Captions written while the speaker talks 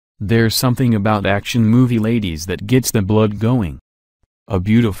There's something about action movie ladies that gets the blood going. A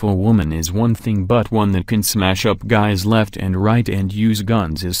beautiful woman is one thing, but one that can smash up guys left and right and use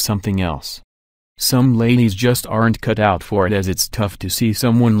guns is something else. Some ladies just aren't cut out for it, as it's tough to see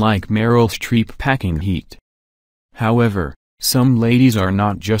someone like Meryl Streep packing heat. However, some ladies are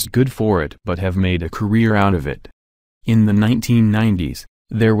not just good for it but have made a career out of it. In the 1990s,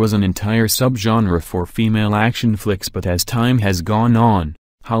 there was an entire subgenre for female action flicks, but as time has gone on,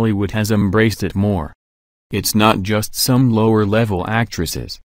 Hollywood has embraced it more. It's not just some lower-level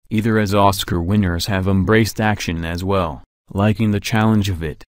actresses, either, as Oscar winners have embraced action as well, liking the challenge of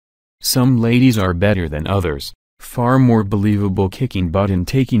it. Some ladies are better than others, far more believable kicking butt and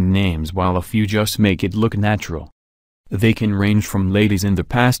taking names, while a few just make it look natural. They can range from ladies in the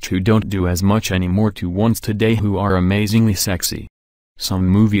past who don't do as much anymore to ones today who are amazingly sexy. Some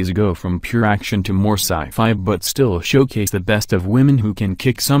movies go from pure action to more sci-fi but still showcase the best of women who can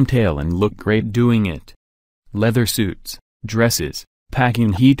kick some tail and look great doing it. Leather suits, dresses,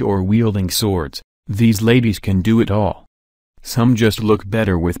 packing heat, or wielding swords, these ladies can do it all. Some just look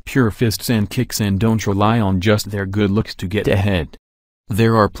better with pure fists and kicks and don't rely on just their good looks to get ahead.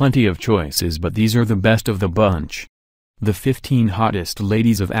 There are plenty of choices, but these are the best of the bunch. The 15 hottest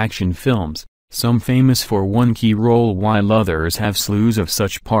ladies of action films, some famous for one key role while others have slews of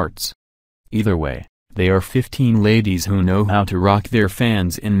such parts. Either way, they are 15 ladies who know how to rock their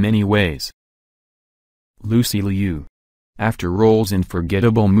fans in many ways. Lucy Liu. After roles in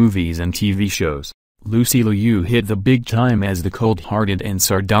forgettable movies and TV shows, Lucy Liu hit the big time as the cold-hearted and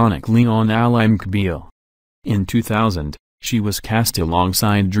sardonic Leon Al-Mkbeel. In 2000, she was cast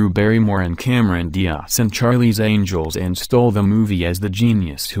alongside Drew Barrymore and Cameron Diaz in Charlie's Angels and stole the movie as the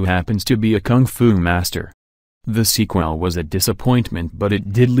genius who happens to be a kung fu master. The sequel was a disappointment, but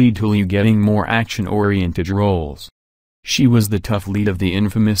it did lead to Liu getting more action-oriented roles. She was the tough lead of the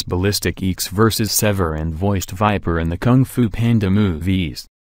infamous Ballistic X vs. Sever and voiced Viper in the Kung Fu Panda movies.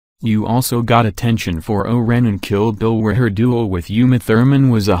 Liu also got attention for O-Ren and Kill Bill, where her duel with Uma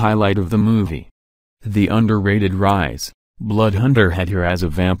Thurman was a highlight of the movie. The underrated Rise, Bloodhunter had her as a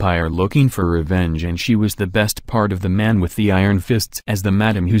vampire looking for revenge, and she was the best part of the Man with the Iron Fists as the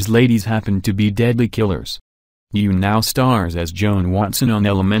madam whose ladies happened to be deadly killers. Liu now stars as Joan Watson on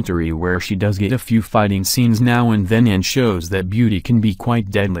Elementary, where she does get a few fighting scenes now and then and shows that beauty can be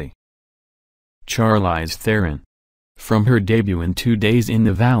quite deadly. Charlize Theron. From her debut in 2 Days in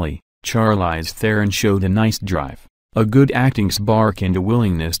the Valley, Charlize Theron showed a nice drive, a good acting spark, and a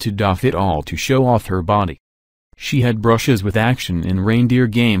willingness to doff it all to show off her body. She had brushes with action in Reindeer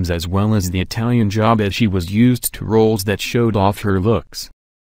Games as well as The Italian Job, as she was used to roles that showed off her looks.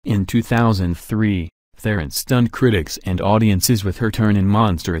 In 2003, Theron stunned critics and audiences with her turn in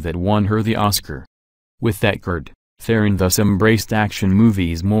Monster that won her the Oscar. With that cred, Theron thus embraced action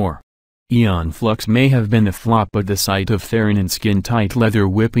movies more. Aeon Flux may have been a flop, but the sight of Theron in skin-tight leather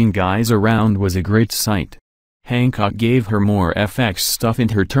whipping guys around was a great sight. Hancock gave her more FX stuff,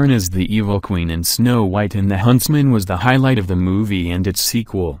 and her turn as the evil queen in Snow White and the Huntsman was the highlight of the movie and its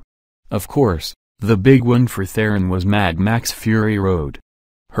sequel. Of course, the big one for Theron was Mad Max Fury Road.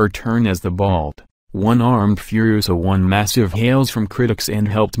 Her turn as the bald, one-armed Furiosa won massive hails from critics and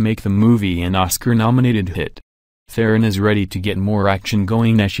helped make the movie an Oscar-nominated hit. Theron is ready to get more action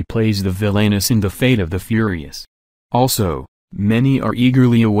going as she plays the villainess in The Fate of the Furious. Also, many are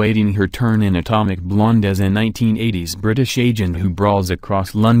eagerly awaiting her turn in Atomic Blonde as a 1980s British agent who brawls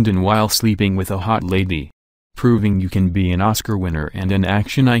across London while sleeping with a hot lady. Proving you can be an Oscar winner and an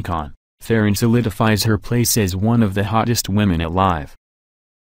action icon, Theron solidifies her place as one of the hottest women alive.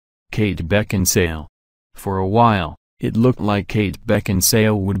 Kate Beckinsale. For a while, it looked like Kate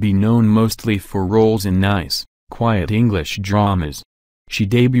Beckinsale would be known mostly for roles in nice, quiet English dramas. She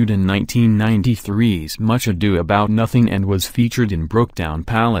debuted in 1993's Much Ado About Nothing and was featured in Brookdown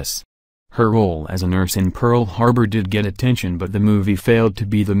Palace. Her role as a nurse in Pearl Harbor did get attention, but the movie failed to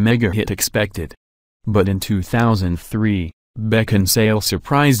be the mega hit expected. But in 2003, Beckinsale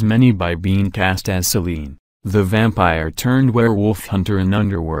surprised many by being cast as Celine, the vampire-turned-werewolf hunter in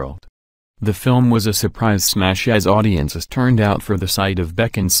Underworld. The film was a surprise smash as audiences turned out for the sight of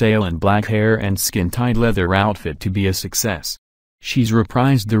Beckinsale in black hair and skin-tight leather outfit to be a success. She's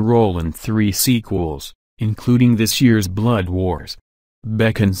reprised the role in 3 sequels, including this year's Blood Wars.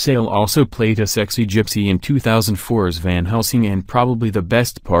 Beckinsale also played a sexy gypsy in 2004's Van Helsing, and probably the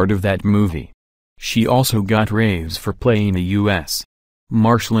best part of that movie. She also got raves for playing a U.S.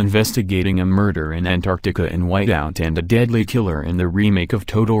 Marshal investigating a murder in Antarctica in Whiteout and a deadly killer in the remake of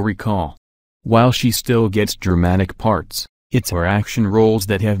Total Recall. While she still gets dramatic parts, it's her action roles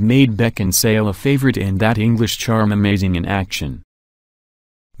that have made Beckinsale a favorite and that English charm amazing in action.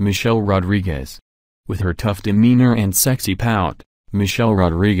 Michelle Rodriguez. With her tough demeanor and sexy pout, Michelle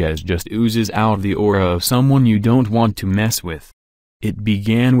Rodriguez just oozes out the aura of someone you don't want to mess with. It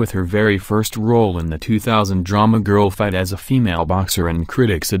began with her very first role in the 2000 drama Girl Fight as a female boxer, and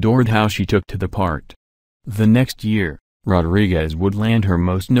critics adored how she took to the part. The next year, Rodriguez would land her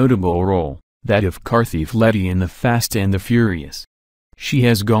most notable role, that of car thief Letty in The Fast and the Furious. She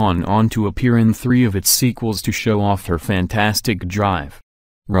has gone on to appear in 3 of its sequels to show off her fantastic drive.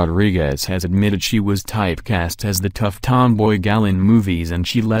 Rodriguez has admitted she was typecast as the tough tomboy gal in movies and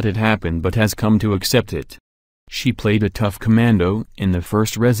she let it happen, but has come to accept it. She played a tough commando in the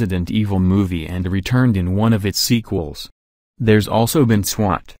first Resident Evil movie and returned in one of its sequels. There's also been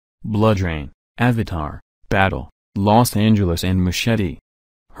SWAT, BloodRain, Avatar, Battle, Los Angeles and Machete.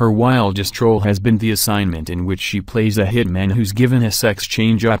 Her wildest role has been The Assignment, in which she plays a hitman who's given a sex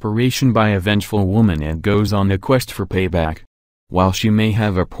change operation by a vengeful woman and goes on a quest for payback. While she may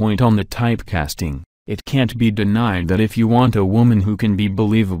have a point on the typecasting, it can't be denied that if you want a woman who can be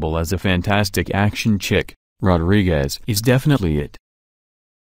believable as a fantastic action chick, Rodriguez is definitely it.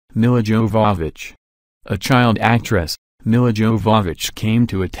 Milla Jovovich. A child actress, Milla Jovovich came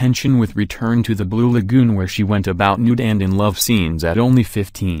to attention with Return to the Blue Lagoon, where she went about nude and in love scenes at only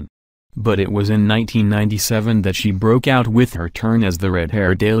 15. But it was in 1997 that she broke out with her turn as the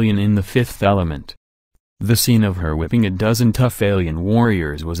red-haired alien in The Fifth Element. The scene of her whipping a dozen tough alien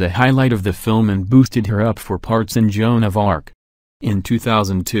warriors was a highlight of the film and boosted her up for parts in Joan of Arc. In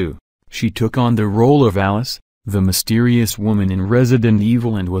 2002, she took on the role of Alice, the mysterious woman in Resident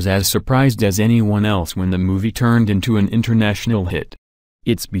Evil, and was as surprised as anyone else when the movie turned into an international hit.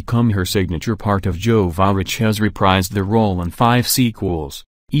 It's become her signature part. Jovovich has reprised the role in 5 sequels,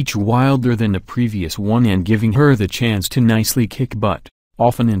 each wilder than the previous one and giving her the chance to nicely kick butt,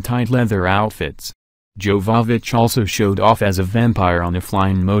 often in tight leather outfits. Jovovich also showed off as a vampire on a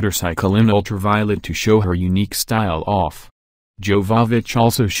flying motorcycle in Ultraviolet to show her unique style off.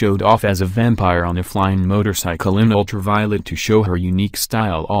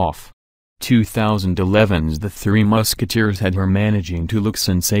 2011's The Three Musketeers had her managing to look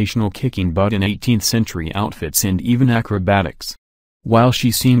sensational, kicking butt in 18th century outfits and even acrobatics. While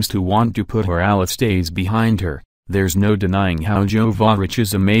she seems to want to put her Alice days behind her, there's no denying how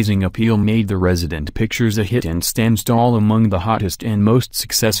Jovovich's amazing appeal made the Resident pictures a hit and stands tall among the hottest and most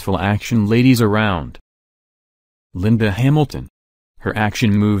successful action ladies around. Linda Hamilton. Her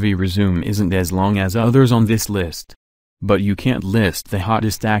action movie resume isn't as long as others on this list. But you can't list the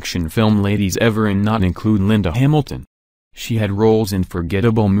hottest action film ladies ever and not include Linda Hamilton. She had roles in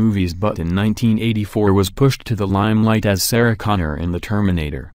forgettable movies, but in 1984 was pushed to the limelight as Sarah Connor in The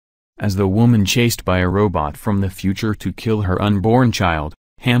Terminator. As the woman chased by a robot from the future to kill her unborn child,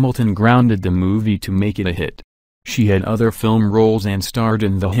 Hamilton grounded the movie to make it a hit. She had other film roles and starred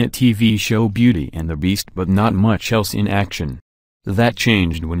in the hit TV show Beauty and the Beast, but not much else in action. That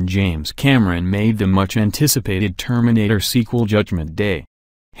changed when James Cameron made the much-anticipated Terminator sequel Judgment Day.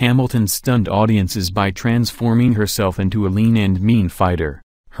 Hamilton stunned audiences by transforming herself into a lean and mean fighter,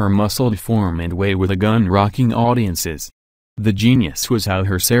 her muscled form and way with a gun rocking audiences. The genius was how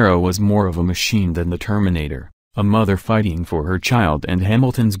her Sarah was more of a machine than the Terminator, a mother fighting for her child, and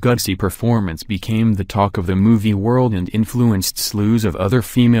Hamilton's gutsy performance became the talk of the movie world and influenced slews of other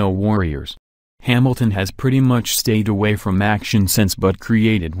female warriors. Hamilton has pretty much stayed away from action since, but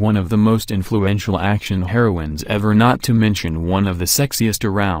created one of the most influential action heroines ever, not to mention one of the sexiest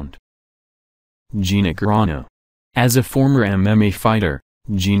around. Gina Carano. As a former MMA fighter,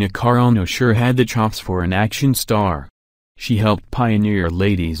 Gina Carano sure had the chops for an action star. She helped pioneer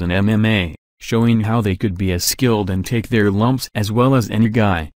ladies in MMA, showing how they could be as skilled and take their lumps as well as any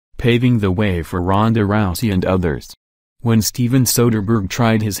guy, paving the way for Ronda Rousey and others. When Steven Soderbergh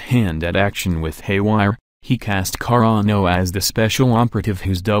tried his hand at action with Haywire, he cast Carano as the special operative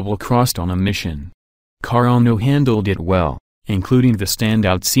who's double-crossed on a mission. Carano handled it well, including the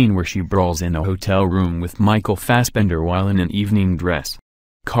standout scene where she brawls in a hotel room with Michael Fassbender while in an evening dress.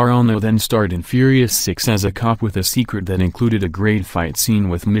 Carano then starred in Furious 6 as a cop with a secret that included a great fight scene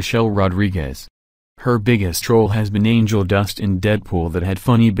with Michelle Rodriguez. Her biggest role has been Angel Dust in Deadpool that had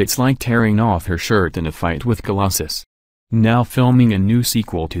funny bits like tearing off her shirt in a fight with Colossus. Now filming a new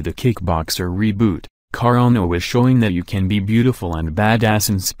sequel to the Kickboxer reboot, Carano is showing that you can be beautiful and badass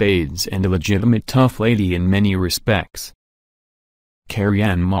in spades and a legitimate tough lady in many respects.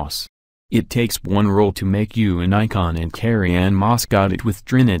 Carrie-Anne Moss. It takes one role to make you an icon, and Carrie-Anne Moss got it with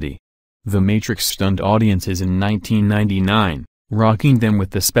Trinity. The Matrix stunned audiences in 1999, rocking them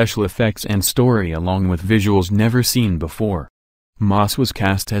with the special effects and story along with visuals never seen before. Moss was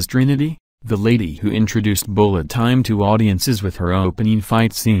cast as Trinity, the lady who introduced bullet time to audiences with her opening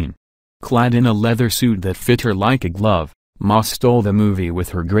fight scene. Clad in a leather suit that fit her like a glove, Ma stole the movie with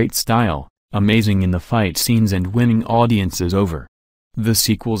her great style, amazing in the fight scenes and winning audiences over. The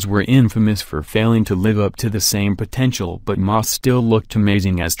sequels were infamous for failing to live up to the same potential, but Ma still looked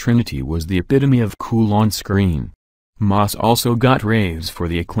amazing as Trinity was the epitome of cool on screen. Moss also got raves for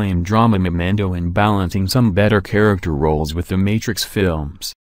the acclaimed drama Memento and balancing some better character roles with the Matrix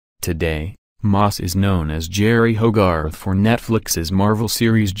films. Today, Moss is known as Jerry Hogarth for Netflix's Marvel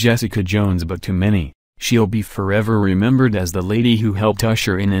series Jessica Jones, but to many, she'll be forever remembered as the lady who helped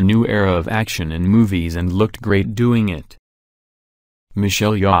usher in a new era of action in movies and looked great doing it.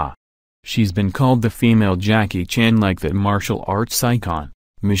 Michelle Yeoh. She's been called the female Jackie Chan, like that martial arts icon.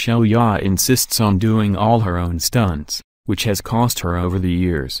 Michelle Yeoh insists on doing all her own stunts, which has cost her over the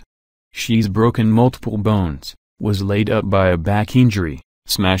years. She's broken multiple bones, was laid up by a back injury,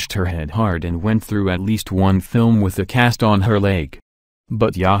 smashed her head hard and went through at least one film with a cast on her leg.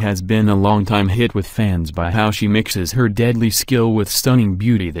 But Yeoh has been a long-time hit with fans by how she mixes her deadly skill with stunning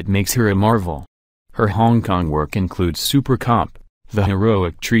beauty that makes her a marvel. Her Hong Kong work includes Super Cop, The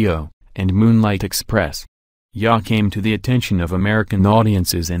Heroic Trio, and Moonlight Express. Yeoh came to the attention of American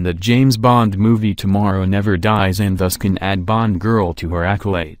audiences in the James Bond movie Tomorrow Never Dies and thus can add Bond girl to her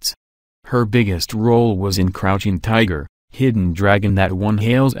accolades. Her biggest role was in Crouching Tiger, Hidden Dragon that one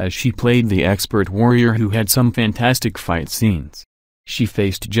hails as she played the expert warrior who had some fantastic fight scenes. She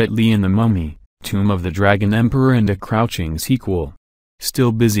faced Jet Li in The Mummy, Tomb of the Dragon Emperor and a Crouching sequel.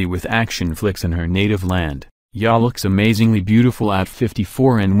 Still busy with action flicks in her native land, Yeoh looks amazingly beautiful at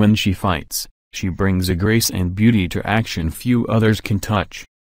 54, and when she fights, she brings a grace and beauty to action few others can touch.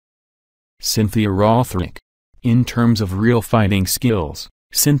 Cynthia Rothrock. In terms of real fighting skills,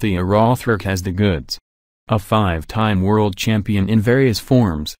 Cynthia Rothrock has the goods. A 5-time world champion in various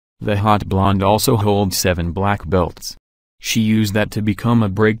forms, the hot blonde also holds 7 black belts. She used that to become a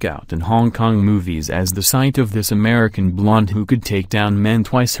breakout in Hong Kong movies, as the sight of this American blonde who could take down men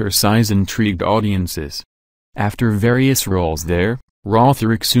twice her size intrigued audiences. After various roles there,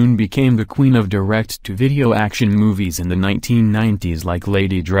 Rothrock soon became the queen of direct-to-video action movies in the 1990s like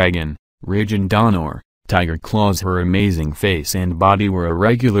Lady Dragon, Ridge and Donor, Tiger Claws. Her amazing face and body were a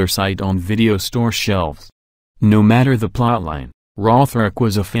regular sight on video store shelves. No matter the plotline, Rothrock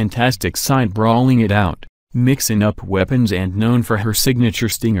was a fantastic sight brawling it out, mixing up weapons and known for her signature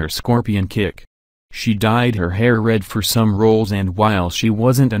stinger scorpion kick. She dyed her hair red for some roles, and while she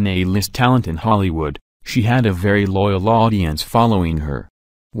wasn't an A-list talent in Hollywood, she had a very loyal audience following her.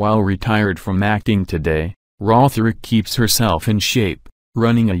 While retired from acting today, Rothrock keeps herself in shape,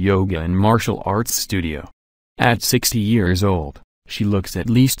 running a yoga and martial arts studio. At 60 years old, she looks at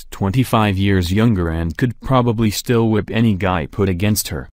least 25 years younger and could probably still whip any guy put against her.